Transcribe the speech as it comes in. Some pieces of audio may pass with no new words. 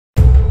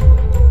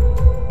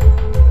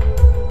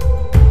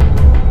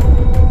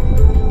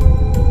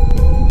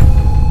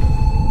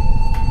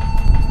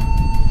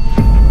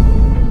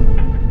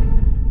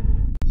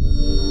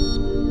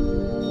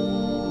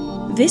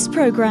This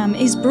program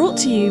is brought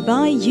to you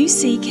by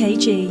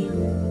UCKG.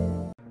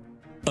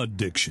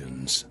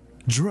 Addictions,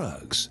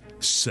 drugs,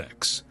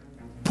 sex,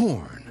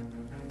 porn,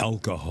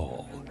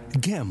 alcohol,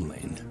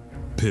 gambling,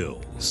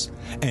 pills,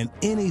 and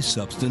any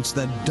substance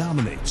that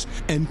dominates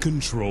and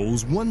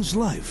controls one's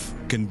life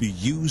can be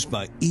used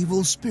by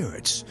evil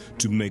spirits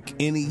to make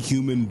any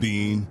human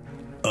being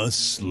a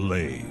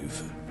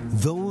slave.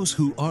 Those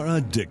who are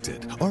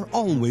addicted are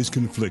always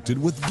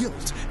conflicted with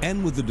guilt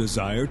and with the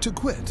desire to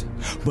quit.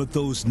 But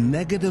those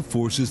negative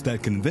forces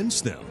that convince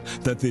them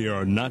that they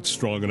are not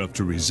strong enough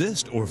to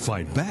resist or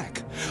fight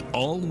back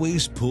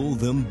always pull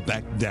them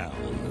back down.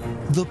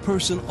 The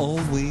person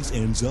always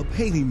ends up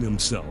hating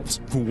themselves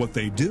for what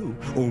they do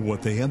or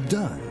what they have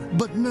done.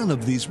 But none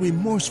of these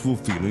remorseful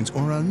feelings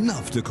are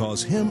enough to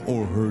cause him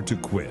or her to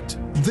quit.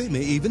 They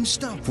may even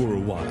stop for a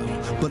while,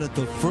 but at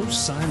the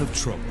first sign of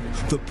trouble,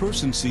 the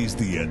person sees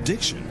the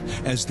addiction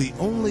as the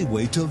only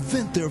way to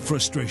vent their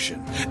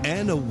frustration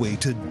and a way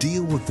to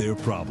deal with their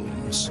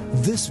problems.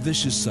 This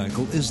vicious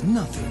cycle is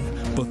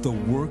nothing but the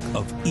work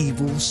of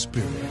evil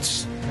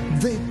spirits.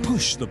 They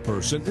push the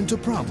person into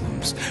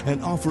problems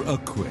and offer a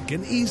quick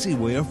and easy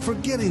way of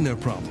forgetting their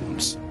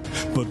problems.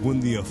 But when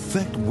the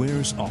effect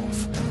wears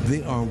off,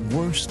 they are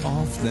worse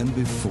off than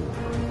before.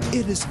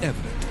 It is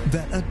evident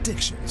that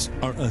addictions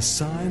are a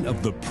sign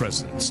of the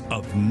presence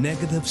of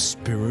negative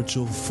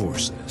spiritual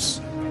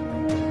forces.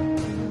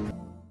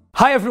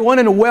 Hi everyone,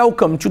 and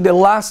welcome to the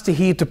Last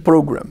Hit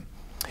program.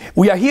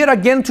 We are here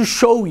again to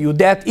show you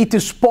that it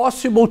is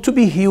possible to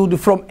be healed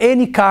from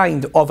any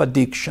kind of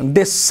addiction.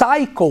 The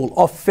cycle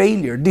of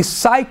failure, the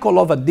cycle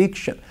of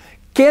addiction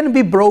can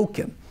be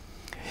broken.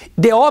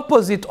 The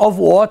opposite of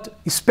what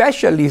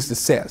specialist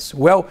says.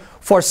 Well,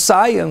 for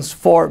science,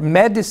 for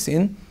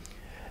medicine,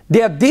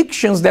 the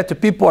addictions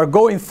that people are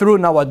going through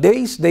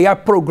nowadays, they are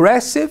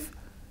progressive,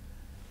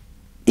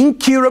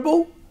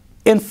 incurable,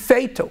 and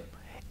fatal.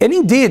 And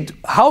indeed,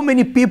 how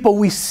many people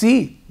we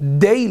see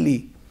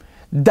daily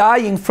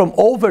dying from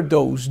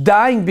overdose,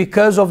 dying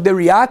because of the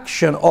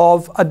reaction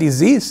of a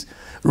disease.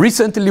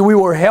 Recently, we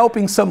were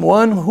helping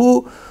someone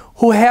who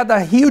had a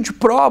huge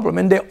problem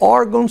and the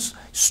organs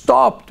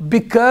stopped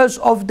because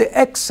of the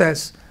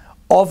excess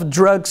of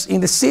drugs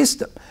in the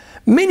system.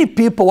 Many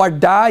people are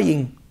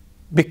dying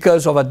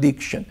because of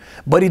addiction,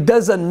 but it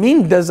doesn't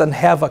mean it doesn't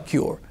have a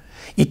cure.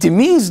 It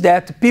means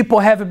that people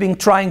have been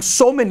trying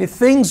so many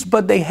things,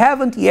 but they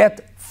haven't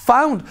yet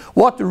found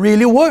what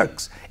really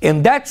works.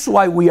 And that's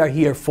why we are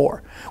here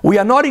for. We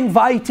are not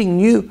inviting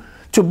you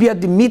to be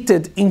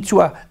admitted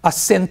into a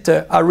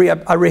center, a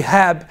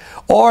rehab,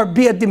 or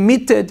be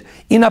admitted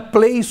in a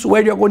place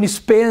where you're going to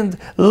spend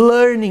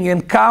learning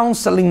and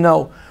counseling.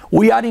 No,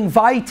 we are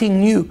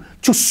inviting you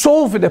to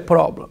solve the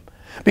problem.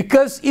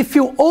 Because if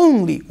you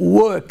only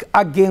work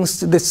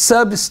against the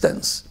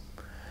substance,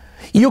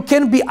 you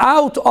can be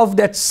out of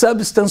that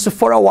substance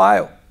for a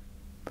while.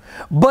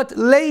 But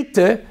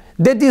later,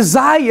 the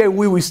desire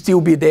will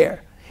still be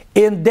there.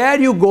 And there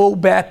you go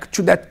back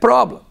to that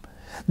problem.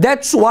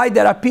 That's why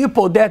there are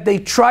people that they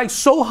try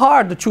so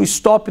hard to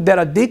stop their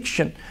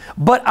addiction,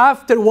 but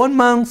after 1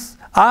 month,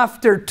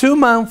 after 2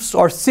 months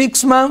or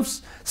 6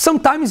 months,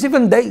 sometimes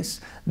even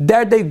days,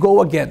 there they go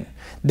again.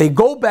 They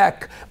go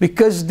back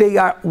because they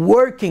are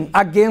working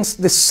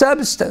against the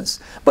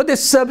substance, but the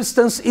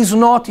substance is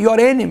not your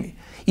enemy.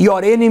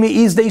 Your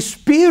enemy is the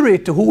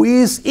spirit who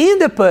is in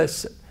the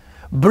person,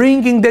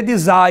 bringing the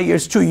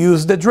desires to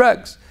use the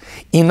drugs.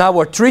 In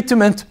our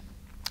treatment,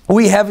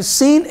 we have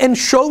seen and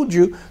showed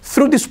you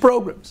through these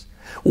programs.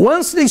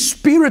 Once the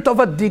spirit of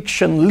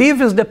addiction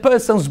leaves the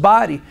person's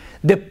body,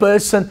 the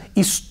person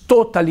is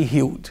totally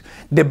healed.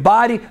 The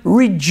body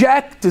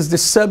rejects the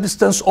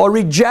substance or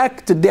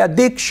rejects the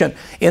addiction,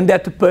 and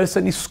that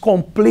person is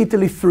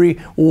completely free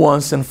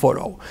once and for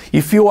all.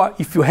 If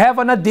you have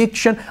an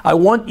addiction, I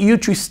want you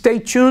to stay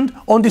tuned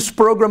on this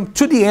program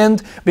to the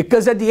end,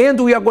 because at the end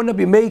we are going to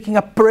be making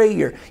a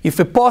prayer.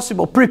 If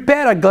possible,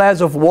 prepare a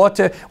glass of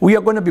water. We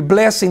are going to be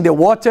blessing the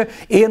water,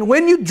 and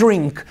when you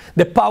drink,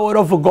 the power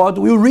of God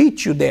will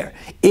reach you there,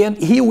 and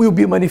He will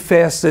be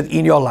manifested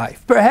in your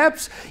life.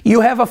 Perhaps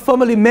you have a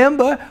family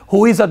member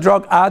who is a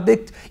drug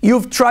addict.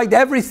 You've tried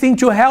everything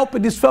to help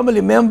this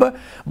family member,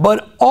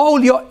 but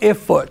all your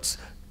efforts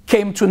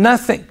came to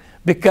nothing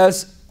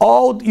because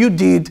all you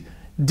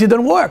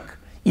didn't work.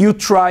 You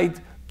tried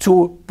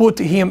to put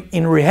him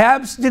in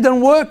rehabs,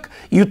 didn't work.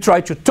 You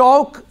try to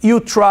talk, you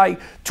try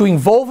to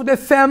involve the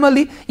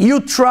family,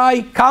 you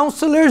try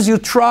counselors, you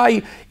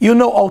try,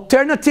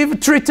 alternative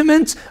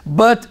treatments,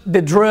 but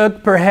the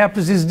drug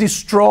perhaps is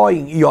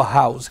destroying your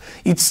house.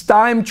 It's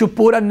time to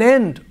put an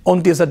end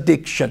on this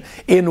addiction,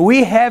 and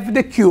we have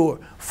the cure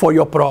for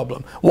your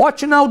problem.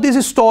 Watch now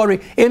this story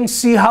and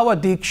see how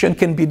addiction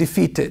can be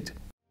defeated.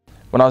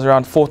 When I was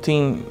around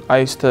 14, I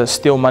used to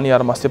steal money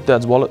out of my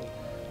stepdad's wallet.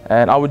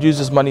 And I would use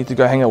this money to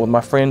go hang out with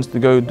my friends, to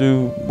go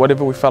do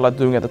whatever we felt like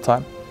doing at the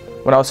time.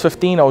 When I was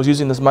 15, I was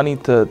using this money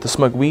to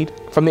smoke weed.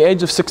 From the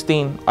age of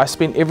 16, I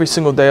spent every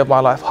single day of my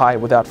life high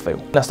without fail.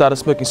 I started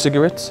smoking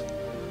cigarettes.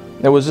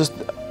 There was just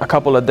a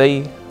couple a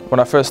day when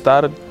I first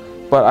started,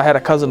 But I had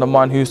a cousin of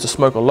mine who used to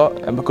smoke a lot,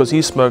 and because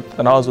he smoked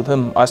and I was with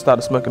him, I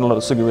started smoking a lot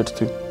of cigarettes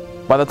too.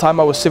 By the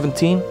time I was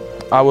 17,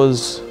 I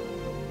was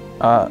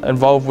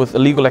involved with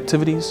illegal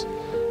activities.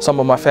 Some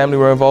of my family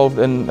were involved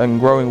in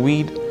growing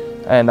weed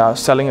and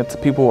selling it to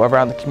people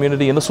around the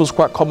community, and this was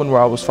quite common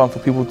where I was from for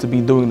people to be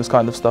doing this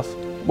kind of stuff.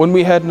 When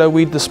we had no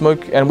weed to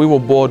smoke and we were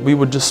bored, we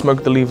would just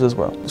smoke the leaves as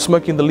well.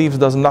 Smoking the leaves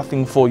does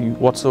nothing for you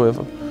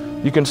whatsoever.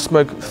 You can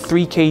smoke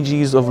 3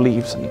 kgs of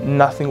leaves,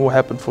 nothing will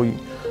happen for you.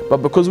 But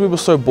because we were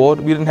so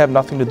bored, we didn't have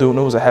nothing to do, and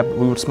it was a habit,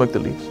 we would smoke the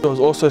leaves. I was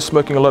also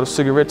smoking a lot of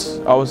cigarettes.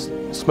 I was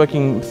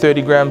smoking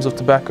 30 grams of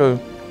tobacco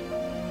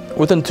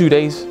within 2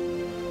 days,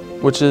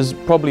 which is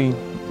probably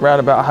around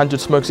about 100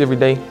 smokes every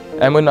day.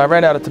 And when I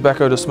ran out of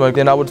tobacco to smoke,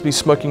 then I would be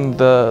smoking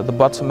the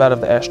butts from out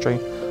of the ashtray.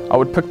 I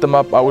would pick them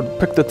up, I would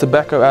pick the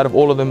tobacco out of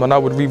all of them, and I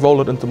would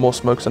re-roll it into more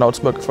smokes, and I would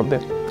smoke it from there.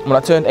 When I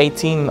turned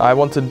 18, I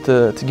wanted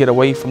to get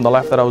away from the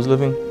life that I was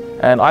living,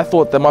 and I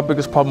thought that my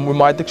biggest problem were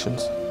my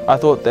addictions. I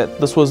thought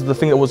that this was the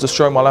thing that was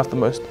destroying my life the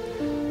most.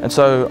 And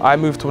so I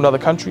moved to another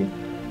country.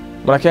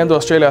 When I came to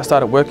Australia, I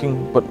started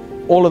working, but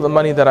all of the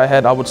money that I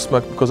had, I would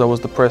smoke because I was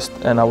depressed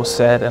and I was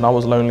sad and I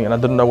was lonely and I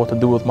didn't know what to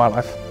do with my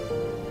life.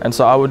 And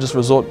so I would just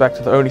resort back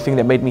to the only thing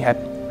that made me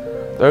happy.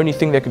 The only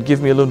thing that could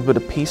give me a little bit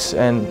of peace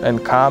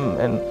and calm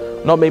and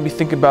not make me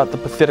think about the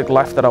pathetic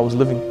life that I was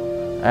living.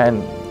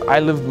 And I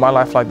lived my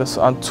life like this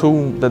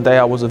until the day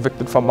I was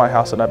evicted from my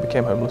house and I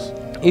became homeless.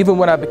 Even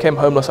when I became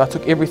homeless, I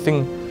took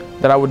everything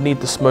that I would need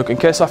to smoke. In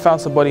case I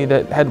found somebody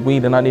that had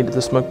weed and I needed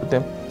to smoke with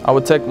them, I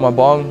would take my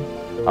bong,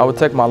 I would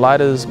take my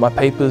lighters, my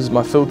papers,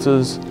 my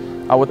filters,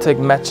 I would take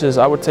matches,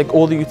 I would take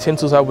all the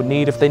utensils I would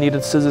need. If they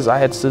needed scissors, I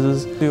had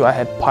scissors. I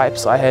had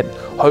pipes, I had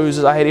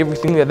hoses, I had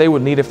everything that they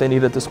would need if they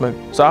needed to smoke.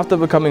 So after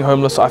becoming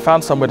homeless, I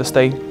found somewhere to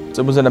stay.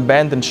 It was an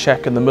abandoned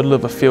shack in the middle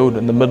of a field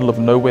in the middle of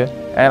nowhere.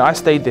 And I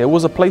stayed there. It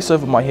was a place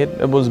over my head.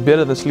 It was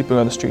better than sleeping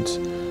on the streets.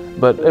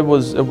 But it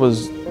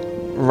was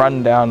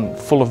run down,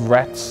 full of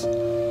rats.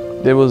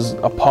 There was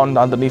a pond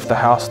underneath the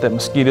house that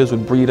mosquitoes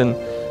would breed in.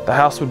 The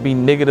house would be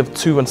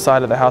 -2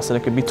 inside of the house and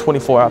it could be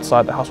 24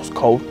 outside. The house was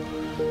cold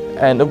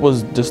and it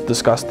was just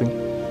disgusting.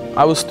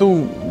 I was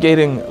still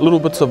getting little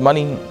bits of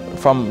money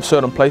from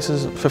certain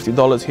places,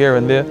 $50 here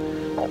and there,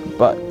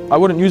 but I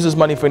wouldn't use this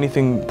money for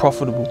anything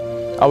profitable.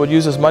 I would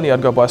use this money,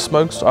 I'd go buy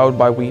smokes, I would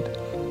buy weed.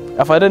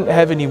 If I didn't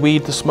have any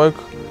weed to smoke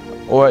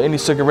or any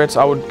cigarettes,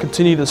 I would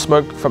continue to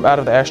smoke from out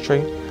of the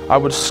ashtray. I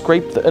would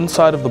scrape the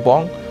inside of the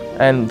bong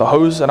and the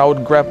hose, and I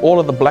would grab all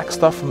of the black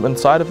stuff from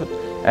inside of it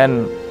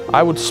and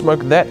I would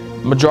smoke that.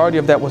 Majority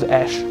of that was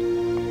ash.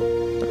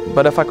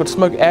 But if I could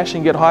smoke ash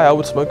and get high, I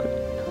would smoke it.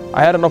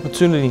 I had an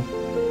opportunity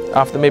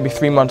after maybe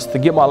 3 months to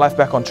get my life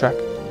back on track.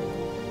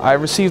 I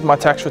received my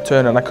tax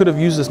return and I could have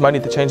used this money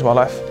to change my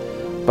life.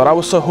 But I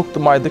was so hooked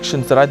on my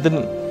addictions that I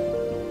didn't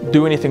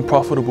do anything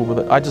profitable with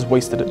it. I just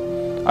wasted it.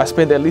 I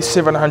spent at least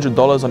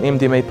 $700 on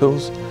MDMA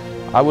pills.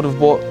 I would have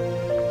bought,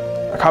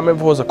 I can't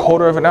remember if it was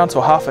 1/4 of an ounce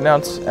or 1/2 an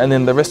ounce, and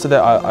then the rest of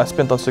that I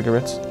spent on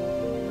cigarettes.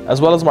 As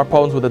well as my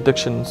problems with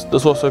addictions,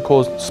 this also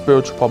caused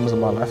spiritual problems in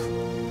my life.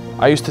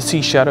 I used to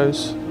see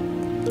shadows.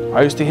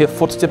 I used to hear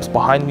footsteps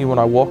behind me when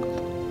I walked.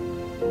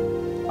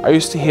 I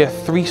used to hear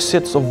 3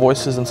 sets of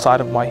voices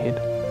inside of my head.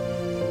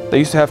 They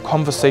used to have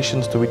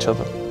conversations to each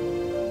other.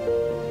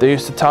 They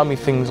used to tell me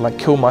things like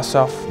kill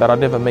myself, that I'd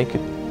never make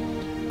it.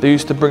 They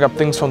used to bring up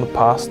things from the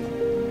past.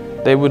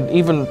 They would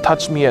even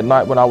touch me at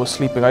night when I was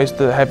sleeping. I used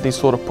to have these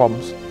sort of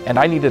problems and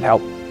I needed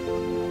help.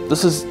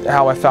 This is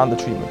how I found the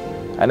treatment.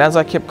 And as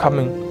I kept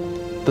coming,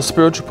 the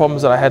spiritual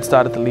problems that I had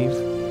started to leave.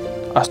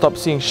 I stopped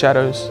seeing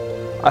shadows.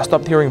 I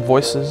stopped hearing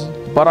voices,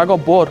 but I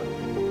got bored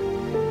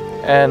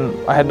and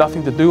I had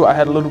nothing to do. I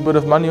had a little bit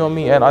of money on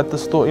me and I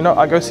just thought, you know,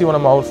 I'd go see one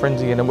of my old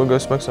friends again and we'll go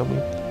smoke some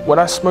weed. When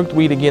I smoked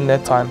weed again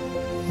that time,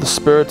 the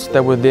spirits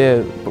that were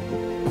there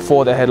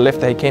before they had left,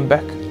 they came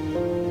back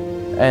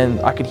and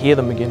I could hear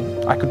them again.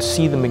 I could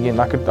see them again.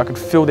 I could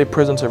feel their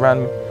presence around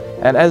me.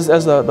 And as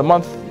the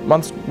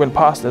months went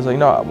past, as you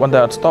know, one day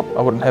I'd stop,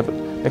 I wouldn't have it.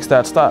 Next day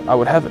I'd start, I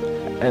would have it.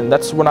 And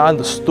that's when I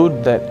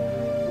understood that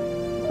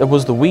it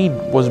was the weed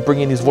was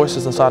bringing these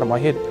voices inside of my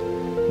head.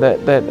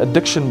 That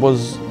addiction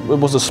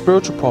was a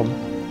spiritual problem.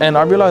 And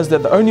I realized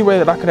that the only way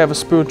that I could have a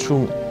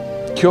spiritual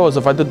cure is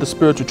if I did the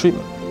spiritual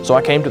treatment. So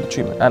I came to the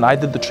treatment and I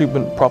did the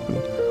treatment properly.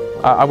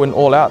 I went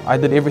all out. I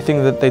did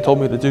everything that they told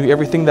me to do,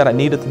 everything that I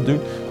needed to do.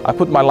 I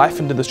put my life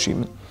into this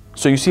treatment.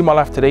 So you see my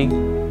life today,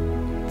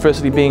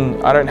 firstly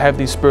being, I don't have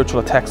these spiritual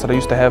attacks that I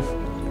used to have.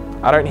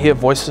 I don't hear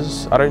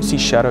voices. I don't see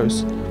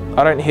shadows.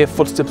 I don't hear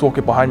footsteps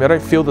walking behind me. I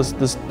don't feel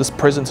this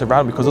presence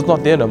around me because it's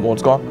not there no more,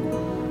 it's gone.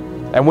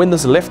 And when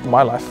this left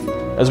my life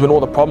is when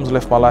all the problems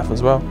left my life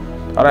as well.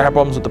 I don't have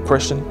problems with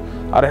depression.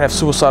 I don't have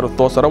suicidal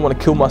thoughts. I don't want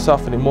to kill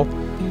myself anymore.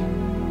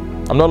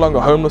 I'm no longer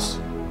homeless.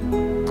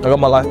 I got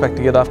my life back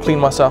together. I've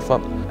cleaned myself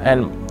up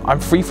and I'm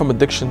free from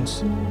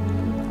addictions.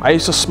 I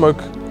used to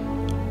smoke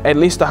at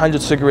least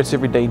 100 cigarettes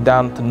every day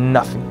down to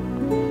nothing.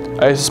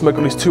 I used to smoke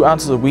at least 2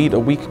 ounces of weed a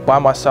week by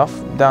myself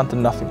down to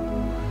nothing.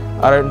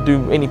 I don't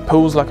do any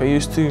pills like I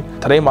used to.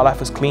 Today my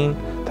life is clean.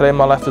 Today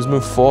my life has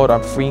moved forward.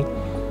 I'm free.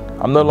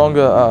 I'm no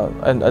longer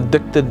an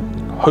addicted,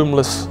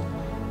 homeless,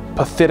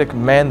 pathetic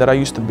man that I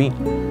used to be.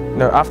 You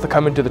know, after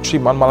coming to the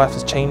treatment, my life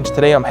has changed.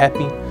 Today I'm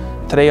happy.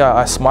 Today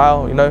I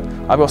smile. You know,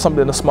 I've got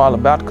something to smile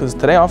about because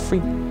today I'm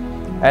free.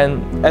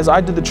 And as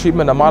I did the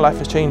treatment, my life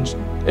has changed.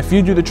 If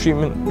you do the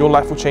treatment, your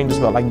life will change as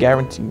well, I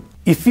guarantee you.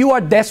 If you are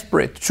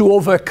desperate to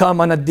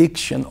overcome an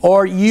addiction,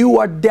 or you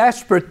are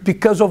desperate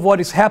because of what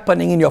is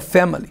happening in your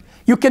family,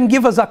 you can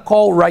give us a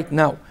call right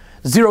now,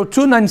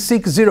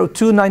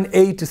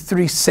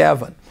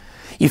 0296029837.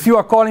 If you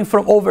are calling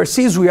from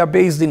overseas, we are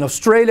based in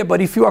Australia,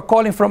 but if you are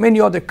calling from any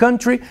other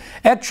country,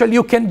 actually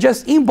you can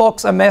just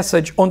inbox a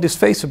message on this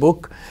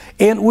Facebook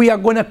and we are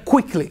going to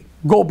quickly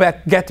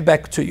get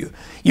back to you.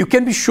 You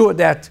can be sure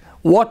that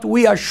what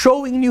we are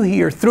showing you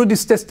here through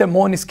these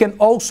testimonies can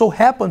also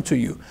happen to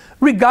you,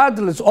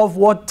 regardless of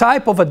what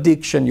type of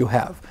addiction you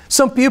have.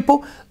 Some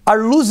people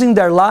are losing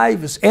their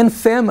lives and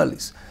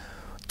families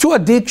to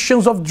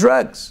addictions of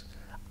drugs,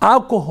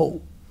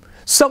 alcohol.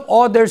 Some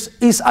others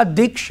is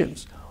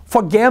addictions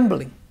for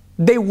gambling.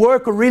 They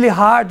work really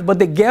hard, but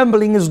the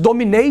gambling is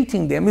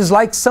dominating them. It's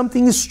like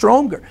something is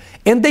stronger.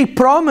 And they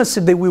promise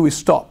they will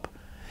stop.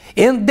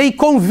 And they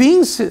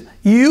convince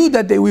you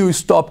that they will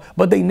stop,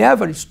 but they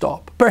never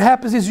stop.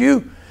 Perhaps it's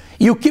you.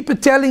 You keep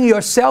telling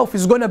yourself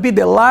it's going to be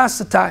the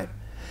last time.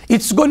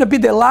 It's going to be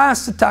the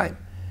last time.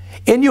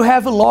 And you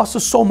have lost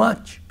so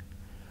much.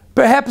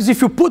 Perhaps if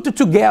you put it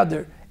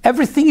together,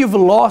 everything you've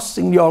lost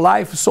in your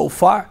life so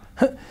far,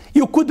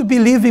 you could be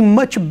living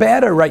much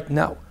better right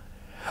now.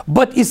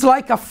 But it's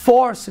like a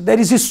force that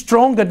is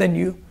stronger than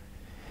you.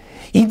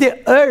 In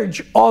the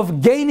urge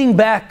of gaining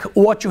back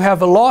what you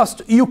have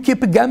lost, you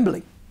keep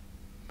gambling.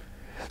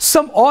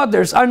 Some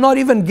others are not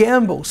even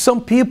gamble.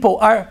 Some people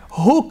are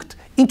hooked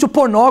into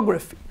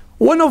pornography.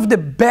 One of the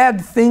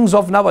bad things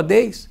of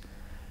nowadays.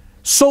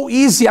 So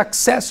easy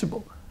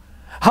accessible.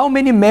 How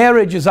many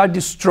marriages are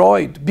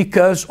destroyed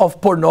because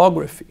of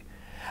pornography?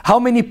 How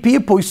many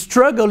people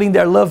struggle in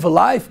their love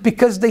life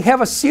because they have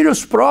a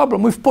serious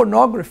problem with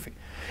pornography?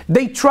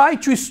 They try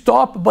to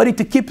stop, but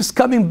it keeps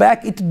coming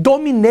back. It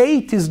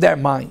dominates their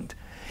mind.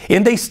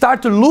 And they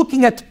start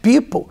looking at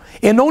people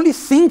and only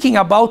thinking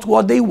about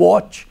what they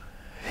watch.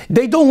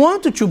 They don't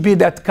want to be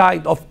that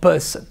kind of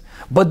person.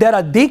 But that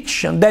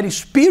addiction, that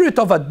spirit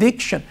of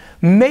addiction,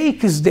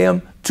 makes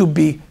them to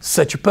be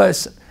such a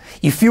person.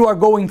 If you are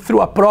going through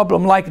a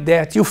problem like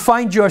that, you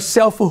find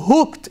yourself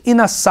hooked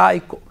in a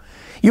cycle.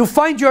 You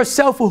find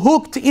yourself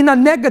hooked in a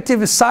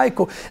negative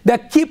cycle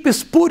that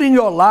keeps putting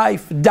your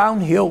life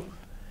downhill.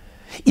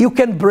 You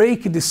can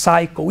break the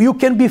cycle. You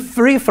can be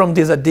free from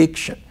this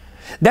addiction.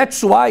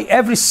 That's why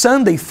every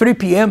Sunday, 3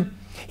 p.m.,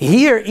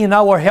 here in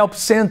our help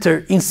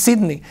center in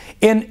Sydney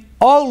and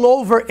all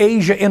over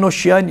Asia and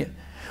Oceania,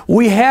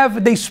 we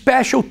have the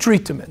special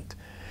treatment.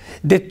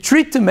 The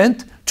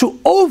treatment to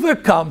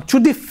overcome,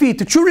 to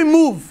defeat, to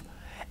remove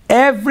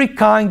every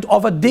kind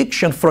of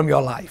addiction from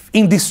your life.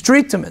 In this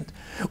treatment,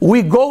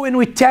 we go and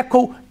we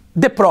tackle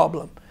the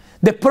problem.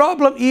 The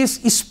problem is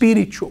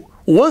spiritual.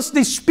 Once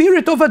the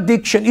spirit of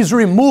addiction is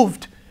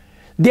removed,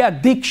 the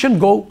addiction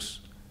goes.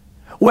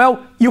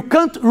 Well, you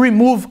can't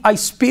remove a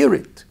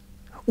spirit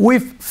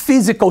with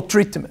physical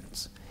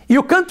treatments.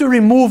 You can't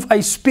remove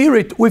a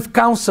spirit with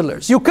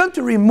counselors. You can't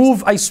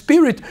remove a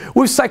spirit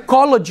with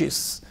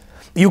psychologists.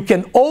 You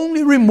can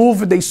only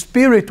remove the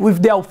spirit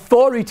with the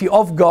authority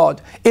of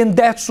God. And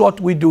that's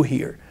what we do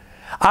here.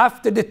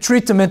 After the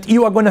treatment,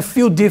 you are going to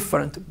feel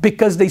different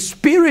because the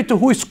spirit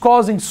who is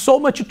causing so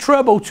much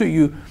trouble to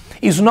you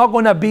is not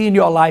going to be in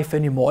your life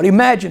anymore.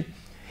 Imagine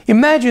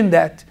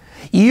that.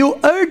 You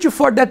urge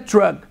for that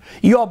drug.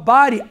 Your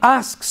body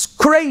asks,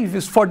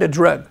 craves for the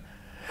drug.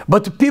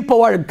 But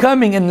people are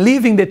coming and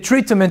leaving the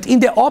treatment in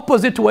the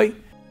opposite way.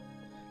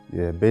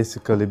 Yeah,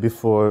 basically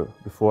before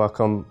I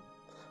come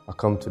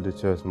to the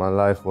church, my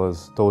life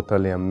was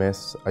totally a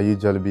mess. I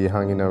usually be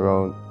hanging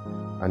around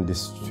on the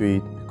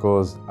street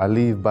because I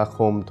leave back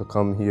home to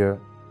come here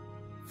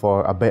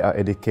for a better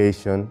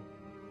education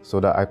so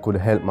that I could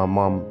help my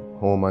mom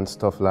home and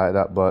stuff like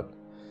that. But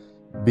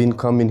being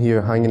coming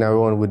here, hanging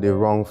around with the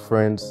wrong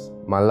friends,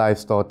 my life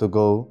started to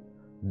go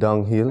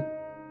downhill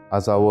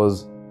as I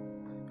was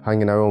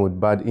hanging around with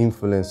bad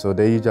influence. So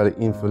they usually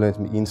influenced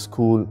me in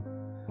school,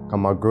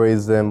 and my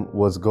grades them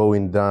was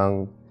going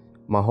down.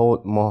 My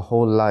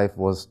whole life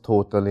was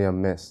totally a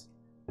mess.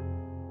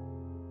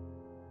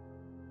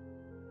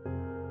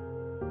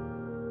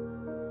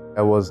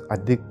 I was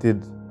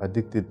addicted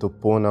to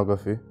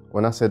pornography.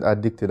 When I said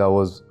addicted, I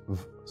was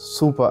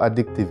super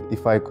addictive,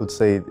 if I could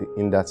say it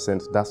in that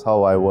sense. That's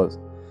how I was.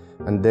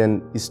 And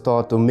then it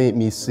started to make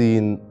me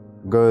seeing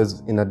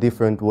girls in a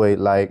different way.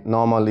 Like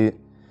normally,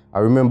 I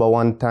remember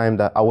one time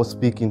that I was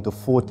speaking to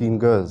 14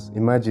 girls.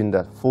 Imagine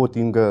that,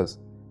 14 girls.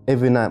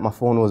 Every night my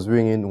phone was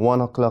ringing,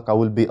 1 o'clock I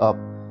will be up.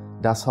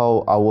 That's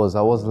how I was.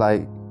 I was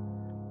like,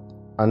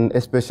 and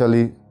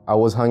especially I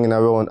was hanging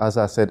around, as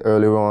I said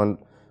earlier on,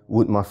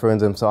 with my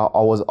friends. And so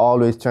I was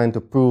always trying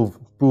to prove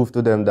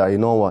to them that, you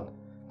know what,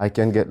 I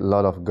can get a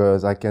lot of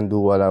girls, I can do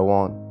what I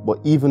want. But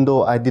even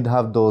though I did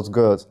have those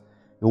girls,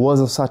 it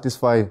wasn't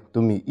satisfying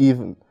to me.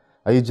 Even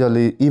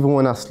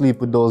when I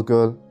sleep with those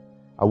girls,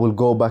 I will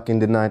go back in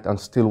the night and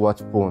still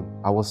watch porn.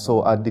 I was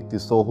so addicted,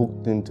 so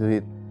hooked into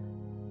it.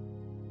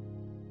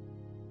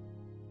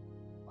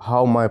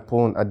 How my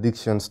porn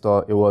addiction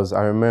started,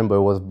 I remember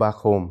it was back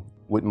home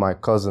with my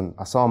cousin.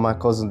 I saw my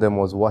cousin them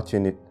was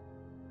watching it.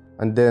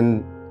 And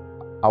then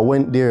I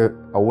went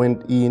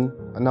in,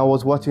 and I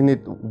was watching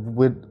it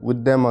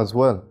with them as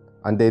well.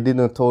 And they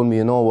didn't tell me,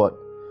 you know what,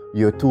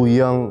 you're too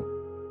young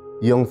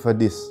for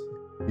this.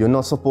 You're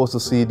not supposed to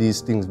see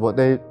these things, but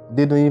they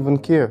didn't even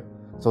care.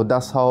 So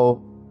that's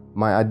how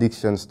my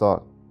addiction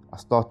started. I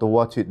start to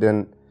watch it,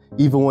 then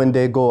even when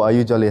they go, I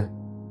usually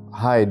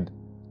hide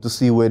to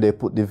see where they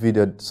put the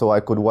video so I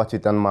could watch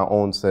it on my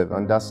own self.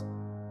 And that's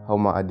how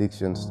my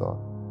addiction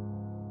started.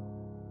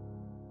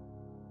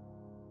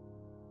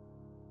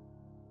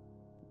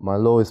 My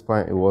lowest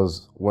point, it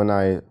was when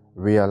I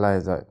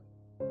realized that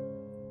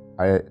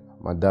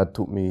my dad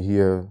took me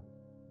here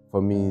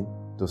for me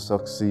to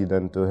succeed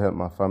and to help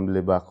my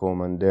family back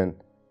home, and then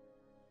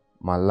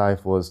my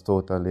life was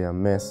totally a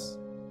mess.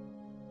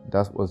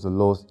 That was the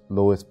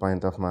lowest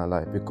point of my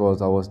life,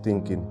 because I was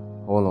thinking,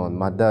 hold on,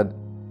 my dad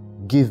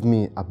give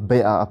me a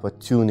better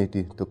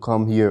opportunity to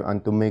come here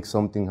and to make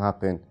something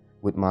happen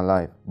with my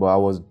life, but I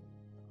was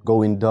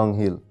going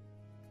downhill.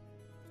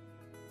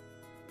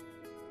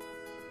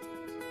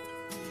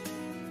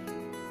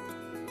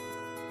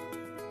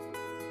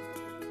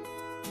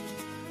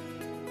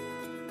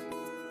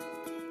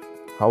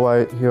 How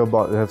I hear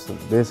about the health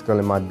center,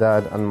 basically my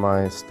dad and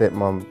my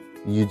stepmom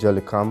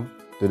usually come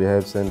to the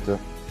health center.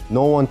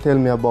 No one tell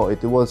me about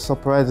it. It was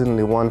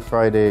surprisingly one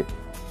Friday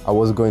I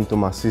was going to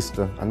my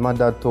sister, and my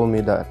dad told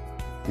me that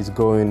he's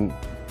going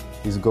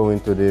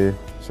to the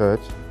church.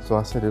 So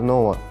I said, you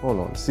know what, hold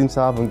on, since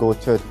I haven't gone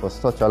to church for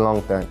such a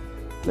long time,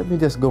 let me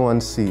just go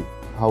and see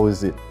how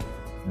is it.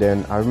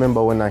 Then I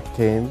remember when I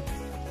came,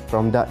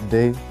 from that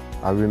day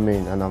I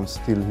remained, and I'm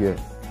still here.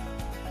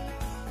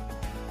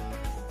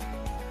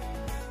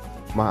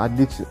 My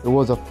addiction, it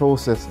was a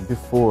process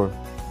before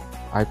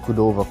I could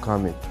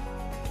overcome it.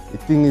 The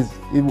thing is,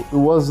 it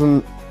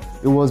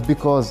was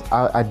because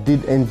I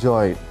did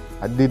enjoy it.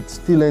 I did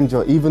still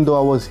enjoy, even though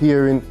I was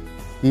hearing,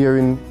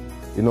 you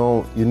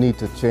know, you need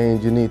to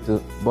change,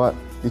 but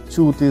the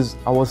truth is,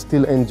 I was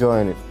still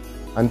enjoying it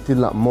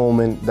until that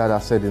moment that I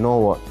said, you know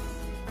what,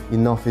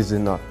 enough is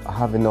enough. I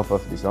have enough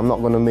of this. I'm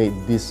not gonna make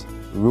this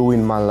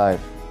ruin my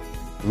life,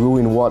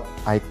 ruin what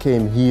I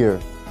came here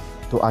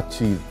to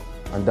achieve.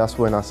 And that's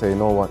when I say, you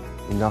know what,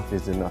 enough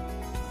is enough.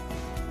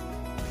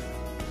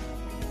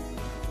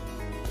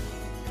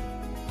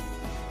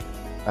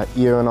 A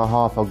year and a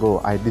half ago,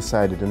 I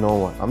decided, you know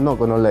what, I'm not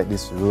gonna let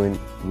this ruin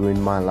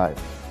my life.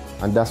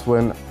 And that's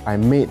when I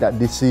made that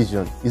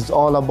decision. It's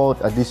all about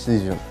a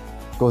decision.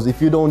 Because if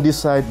you don't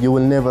decide, you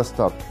will never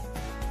stop.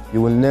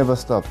 You will never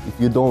stop if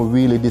you don't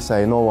really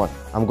decide, you know what,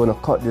 I'm gonna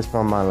cut this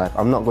from my life.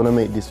 I'm not gonna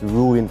make this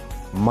ruin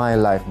my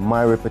life,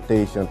 my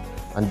reputation.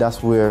 And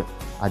that's where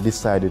I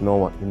decided, you know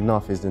what,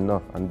 enough is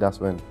enough, and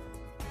that's when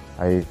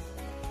I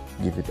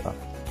give it up.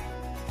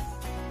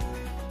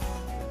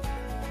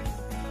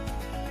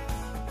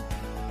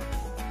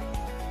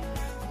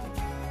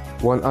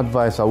 One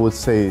advice I would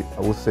say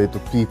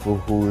to people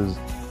who is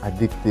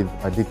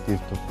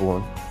addictive to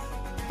porn,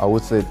 I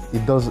would say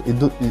it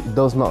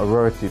does not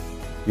worth it.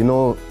 You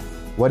know,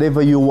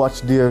 whatever you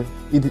watch there,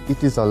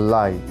 it is a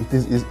lie.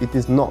 It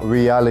is not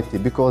reality,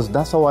 because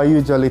that's how I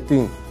usually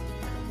think.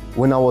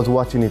 When I was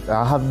watching it,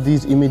 I have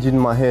these images in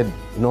my head,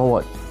 you know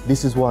what,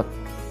 this is what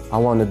I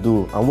want to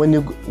do. And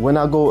when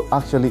I go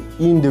actually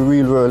in the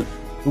real world,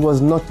 it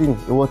was nothing.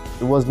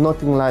 It was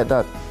nothing like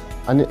that.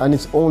 And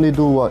it's only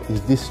do what?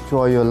 Is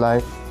destroy your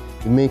life.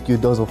 It make you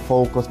doesn't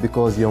focus,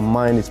 because your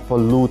mind is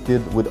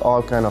polluted with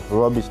all kind of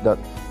rubbish that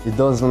it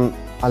doesn't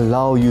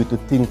allow you to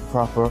think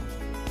proper.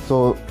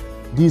 So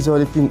these are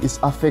the things, it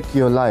affect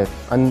your life.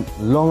 And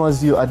long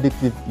as you're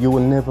addicted, you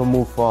will never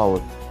move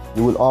forward.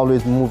 You will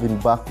always move in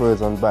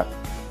backwards and back,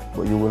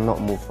 but you will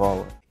not move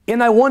forward.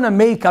 And I want to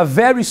make a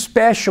very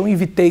special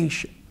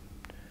invitation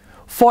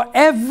for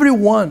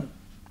everyone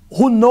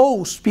who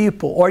knows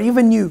people, or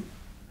even you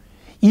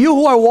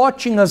who are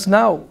watching us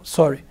now,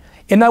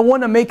 and I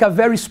want to make a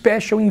very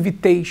special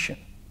invitation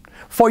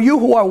for you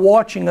who are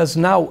watching us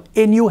now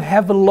and you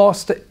have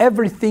lost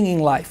everything in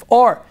life,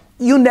 or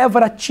you never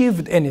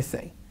achieved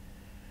anything.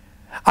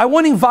 I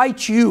want to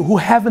invite you who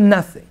have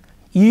nothing.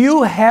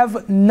 You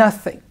have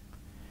nothing.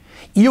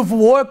 You've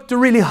worked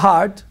really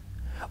hard,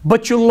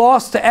 but you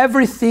lost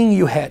everything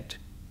you had.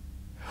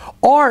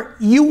 Or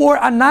you were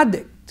an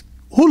addict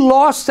who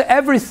lost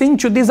everything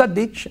to this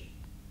addiction.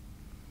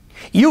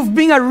 You've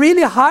been a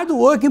really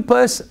hard-working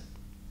person.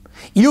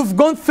 You've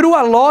gone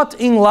through a lot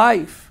in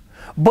life,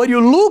 but you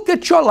look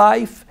at your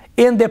life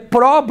and the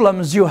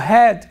problems you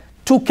had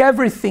took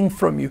everything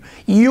from you.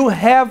 You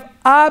have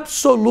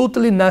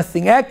absolutely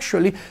nothing.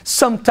 Actually,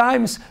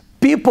 sometimes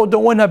people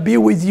don't want to be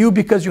with you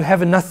because you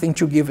have nothing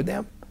to give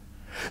them.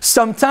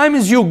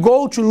 Sometimes you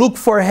go to look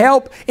for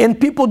help and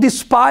people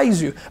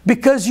despise you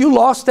because you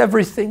lost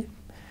everything.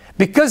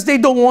 Because they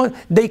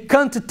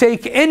can't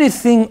take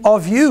anything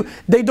of you,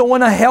 they don't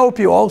want to help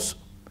you also.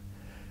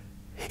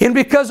 And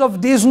because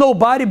of this,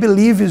 nobody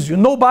believes you,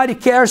 nobody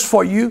cares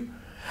for you.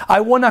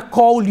 I want to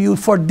call you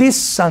for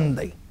this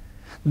Sunday,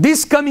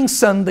 this coming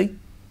Sunday,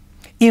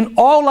 in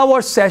all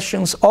our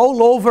sessions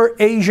all over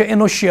Asia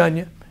and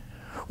Oceania.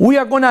 We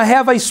are going to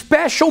have a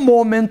special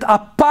moment, a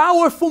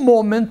powerful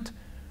moment,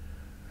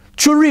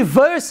 to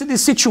reverse the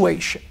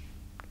situation.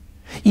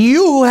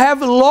 You who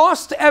have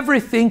lost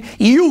everything,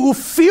 you who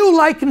feel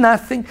like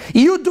nothing,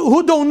 you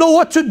who don't know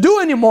what to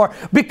do anymore,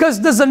 because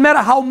it doesn't matter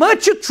how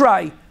much you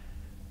try,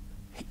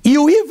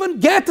 you even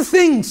get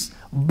things,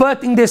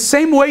 but in the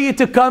same way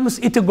it comes,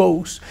 it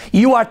goes.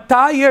 You are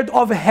tired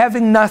of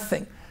having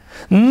nothing.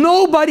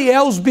 Nobody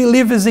else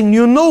believes in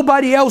you,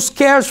 nobody else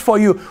cares for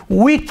you.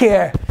 We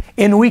care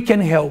and we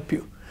can help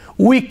you.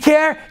 We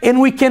care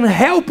and we can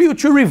help you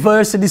to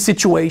reverse the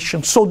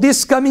situation. So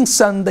this coming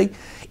Sunday,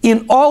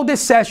 in all the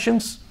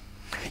sessions,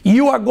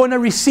 you are going to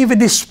receive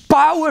this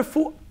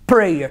powerful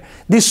prayer,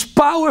 this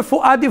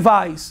powerful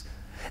advice,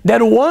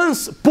 that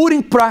once put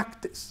in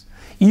practice,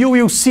 you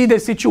will see the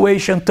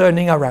situation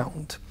turning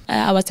around.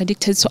 I was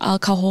addicted to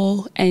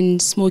alcohol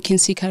and smoking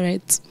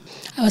cigarettes.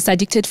 I was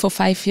addicted for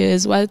 5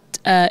 years.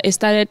 It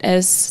started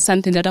as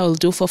something that I will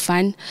do for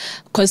fun,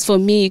 because for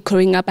me,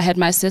 growing up, I had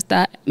my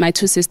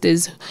two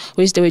sisters,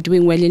 which they were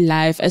doing well in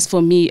life. As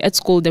for me, at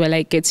school, they were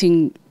like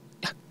getting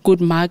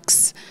good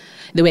marks.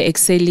 They were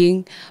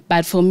excelling,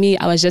 but for me,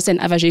 I was just an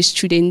average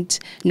student.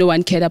 No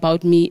one cared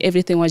about me.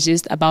 Everything was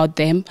just about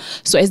them.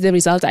 So as the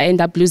result, I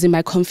ended up losing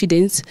my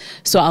confidence.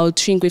 So I would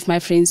drink with my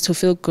friends to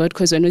feel good,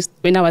 because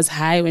when I was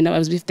high, when I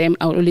was with them,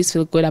 I would always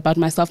feel good about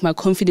myself. My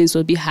confidence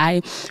would be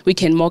high. We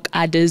can mock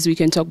others. We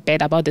can talk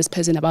bad about this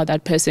person, about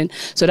that person.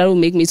 So that will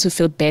make me to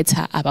feel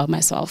better about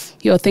myself.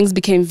 Things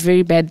became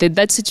very bad.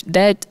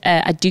 That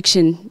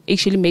addiction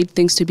actually made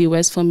things to be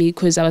worse for me,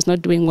 because I was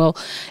not doing well.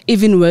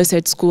 Even worse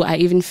at school, I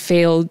even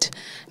failed.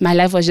 My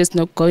life was just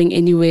not going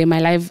anywhere.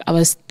 I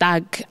was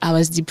stuck. I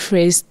was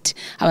depressed.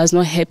 I was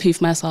not happy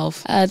with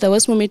myself. The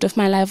worst moment of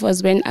my life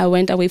was when I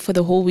went away for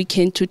the whole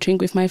weekend to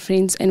drink with my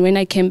friends. And when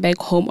I came back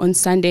home on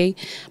Sunday,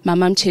 my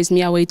mom chased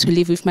me away to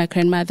live with my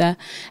grandmother.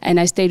 And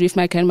I stayed with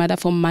my grandmother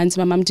for months.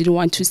 My mom didn't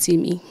want to see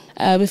me.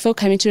 Before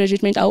coming to the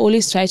treatment, I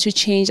always try to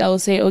change. I will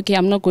say, okay,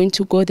 I'm not going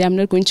to go there. I'm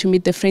not going to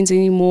meet the friends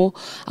anymore.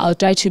 I'll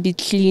try to be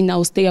clean.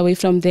 I'll stay away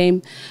from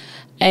them.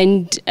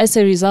 And as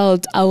a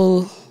result,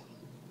 I'll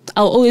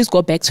always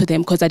go back to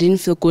them, because I didn't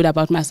feel good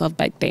about myself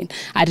back then.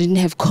 I didn't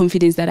have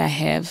confidence that I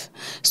have.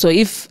 So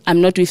if I'm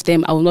not with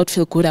them, I will not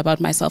feel good about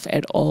myself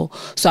at all.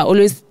 So I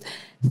always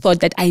thought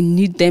that I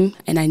need them,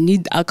 and I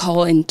need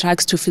alcohol and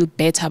drugs to feel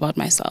better about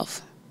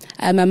myself.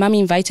 My mom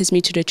invited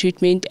me to the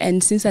treatment,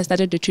 and since I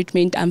started the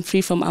treatment, I'm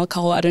free from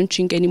alcohol. I don't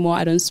drink anymore.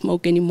 I don't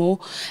smoke anymore.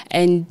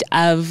 And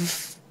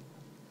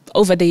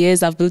over the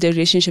years, I've built a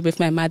relationship with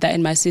my mother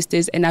and my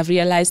sisters, and I've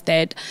realized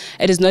that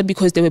it is not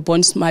because they were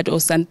born smart or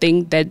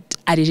something that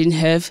I didn't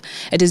have.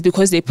 It is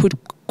because they put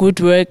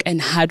good work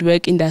and hard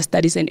work in their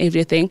studies and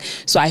everything.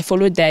 So I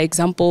followed their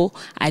example.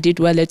 I did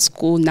well at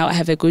school. Now I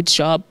have a good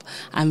job.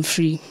 I'm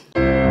free.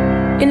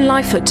 In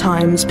life at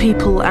times,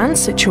 people and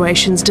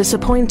situations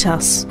disappoint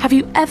us. Have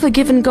you ever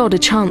given God a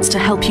chance to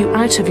help you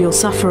out of your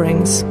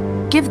sufferings?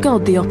 Give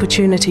God the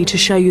opportunity to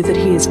show you that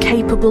He is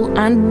capable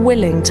and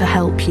willing to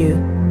help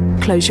you.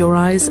 Close your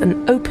eyes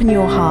and open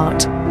your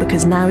heart,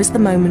 because now is the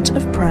moment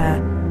of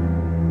prayer.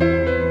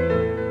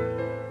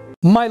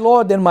 My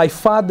Lord and my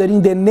Father,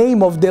 in the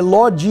name of the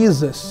Lord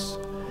Jesus,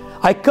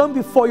 I come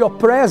before your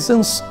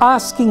presence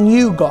asking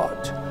you,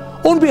 God,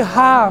 on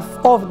behalf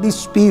of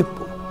these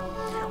people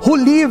who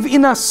live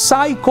in a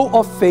cycle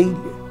of failure.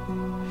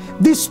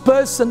 This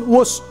person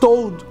was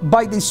told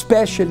by the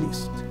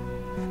specialist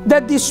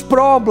that this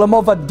problem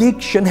of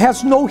addiction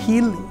has no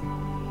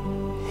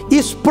healing,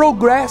 is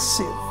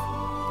progressive,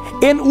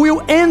 and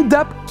will end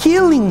up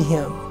killing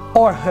him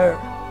or her.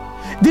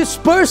 This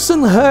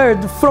person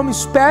heard from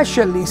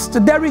specialists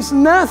there is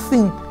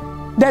nothing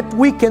that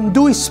we can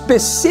do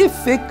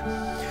specific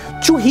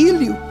to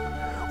heal you.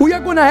 We are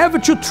going to have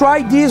to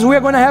try this, we are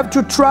going to have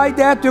to try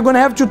that, we're going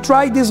to have to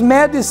try this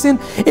medicine,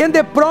 and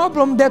the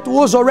problem that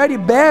was already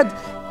bad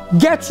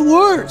gets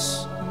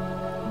worse.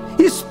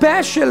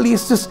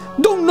 Specialists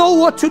don't know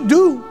what to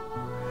do.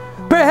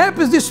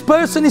 Perhaps this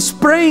person is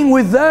praying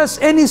with us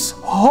and is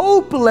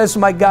hopeless,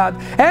 my God.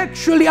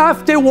 Actually,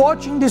 after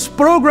watching this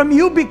program,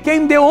 you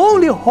became the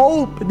only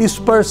hope this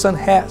person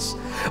has,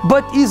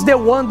 but is the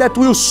one that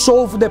will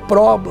solve the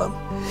problem.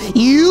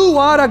 You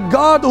are a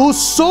God who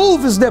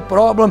solves the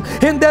problem,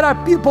 and there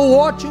are people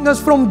watching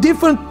us from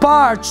different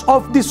parts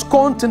of this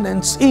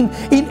continent, in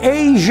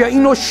Asia,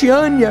 in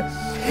Oceania,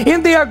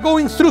 and they are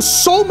going through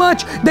so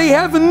much, they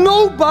have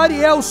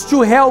nobody else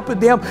to help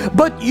them.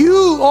 But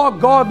you, oh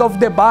God of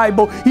the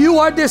Bible, you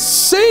are the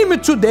same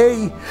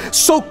today.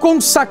 So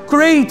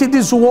consecrate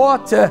this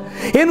water,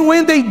 and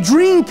when they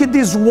drink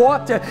this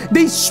water,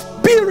 they speak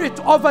spirit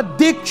of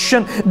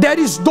addiction that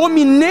is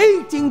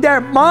dominating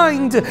their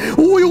mind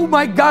will,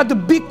 my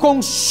God, be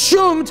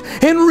consumed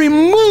and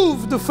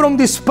removed from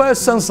this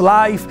person's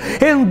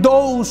life. And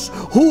those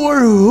who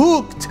are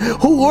hooked,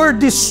 who are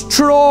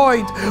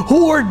destroyed,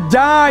 who are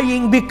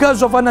dying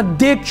because of an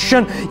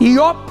addiction,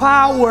 your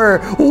power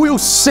will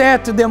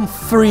set them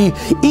free.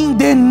 In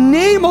the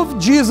name of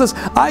Jesus,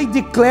 I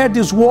declare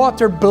this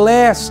water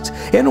blessed,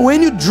 and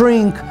when you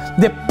drink,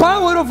 the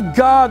power of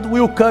God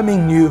will come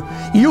in you.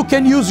 You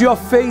can use your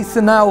faith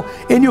now,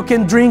 and you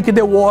can drink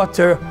the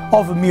water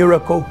of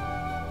miracle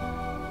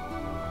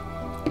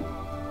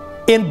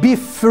and be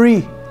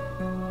free.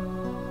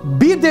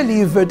 Be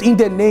delivered in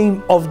the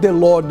name of the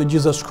Lord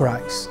Jesus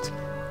Christ.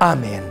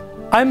 Amen.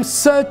 I'm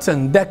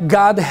certain that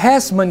God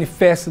has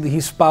manifested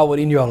His power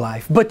in your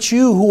life, but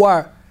you who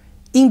are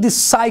in this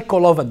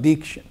cycle of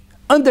addiction,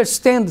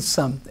 understand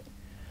something.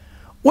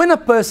 When a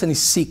person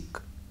is sick,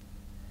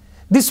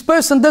 this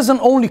person doesn't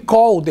only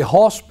call the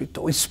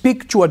hospital,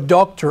 speak to a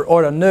doctor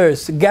or a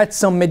nurse, get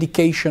some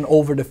medication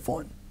over the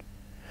phone.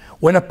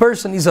 When a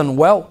person is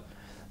unwell,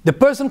 the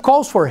person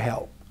calls for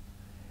help.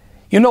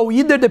 You know,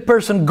 either the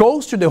person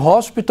goes to the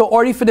hospital,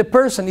 or if the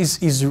person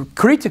is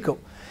critical,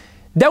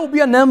 there will be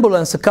an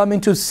ambulance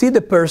coming to see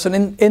the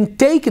person and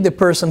take the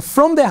person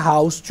from the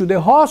house to the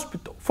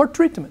hospital for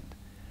treatment.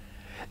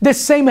 The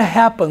same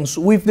happens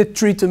with the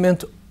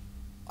treatment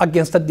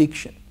against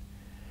addiction.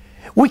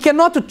 We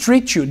cannot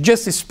treat you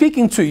just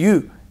speaking to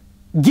you,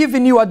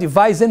 giving you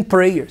advice and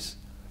prayers.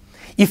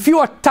 If you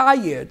are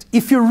tired,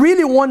 if you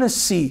really want to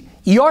see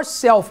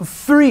yourself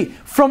free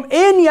from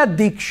any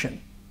addiction,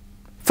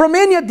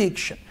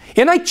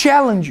 and I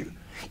challenge you,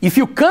 if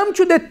you come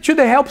to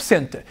the help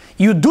center,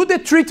 you do the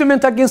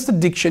treatment against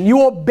addiction,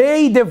 you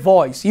obey the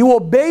voice, you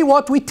obey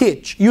what we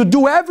teach, you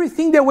do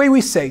everything the way we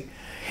say,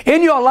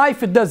 and your life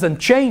doesn't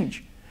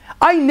change,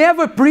 I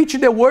never preach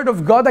the word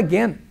of God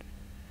again.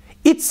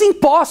 It's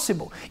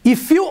impossible.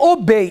 If you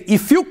obey,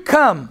 if you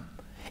come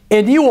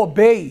and you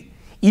obey,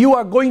 you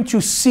are going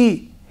to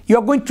see, you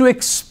are going to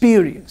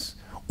experience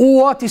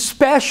what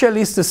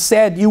specialists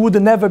said you would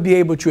never be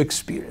able to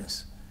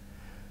experience.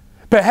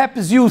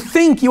 Perhaps you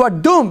think you are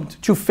doomed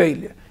to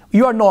failure.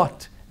 You are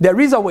not.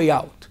 There is a way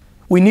out.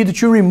 We need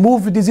to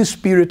remove this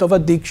spirit of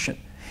addiction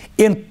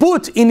and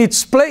put in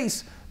its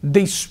place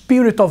the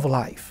spirit of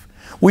life.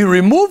 We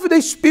remove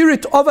the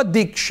spirit of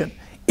addiction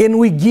and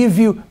we give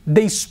you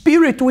the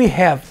spirit we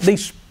have, the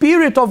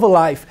spirit of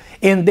life,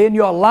 and then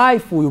your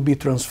life will be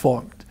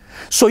transformed.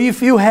 So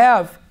if you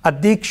have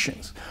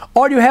addictions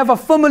or you have a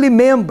family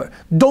member,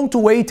 don't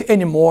wait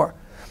anymore.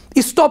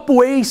 Stop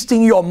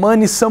wasting your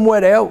money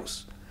somewhere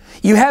else.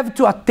 You have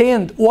to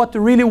attend what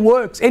really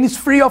works, and it's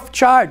free of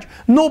charge.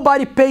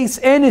 Nobody pays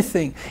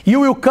anything.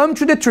 You will come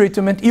to the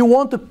treatment, you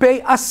want to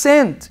pay a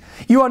cent.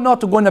 You are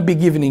not going to be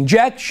giving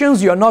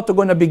injections, you are not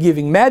going to be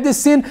giving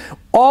medicine.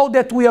 All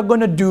that we are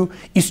going to do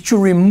is to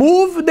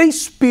remove the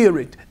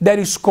spirit that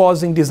is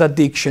causing this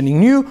addiction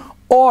in you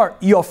or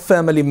your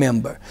family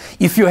member.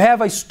 If you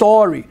have a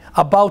story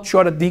about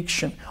your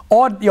addiction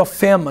or your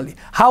family,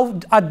 how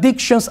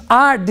addictions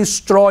are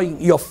destroying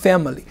your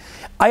family,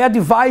 I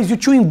advise you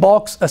to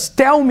inbox us.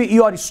 Tell me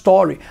your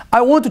story. I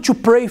want to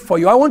pray for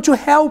you. I want to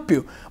help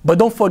you. But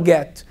don't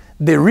forget,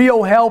 the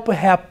real help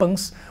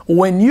happens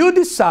when you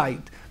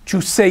decide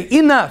to say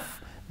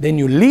enough. Then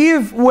you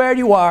leave where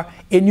you are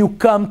and you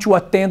come to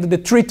attend the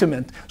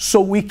treatment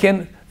so we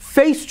can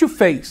face to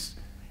face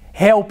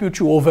help you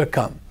to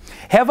overcome.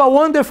 Have a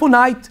wonderful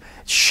night.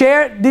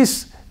 Share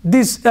this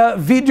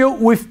video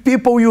with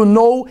people you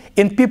know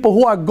and people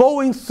who are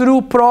going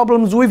through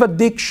problems with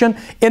addiction,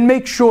 and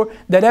make sure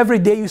that every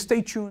day you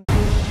stay tuned.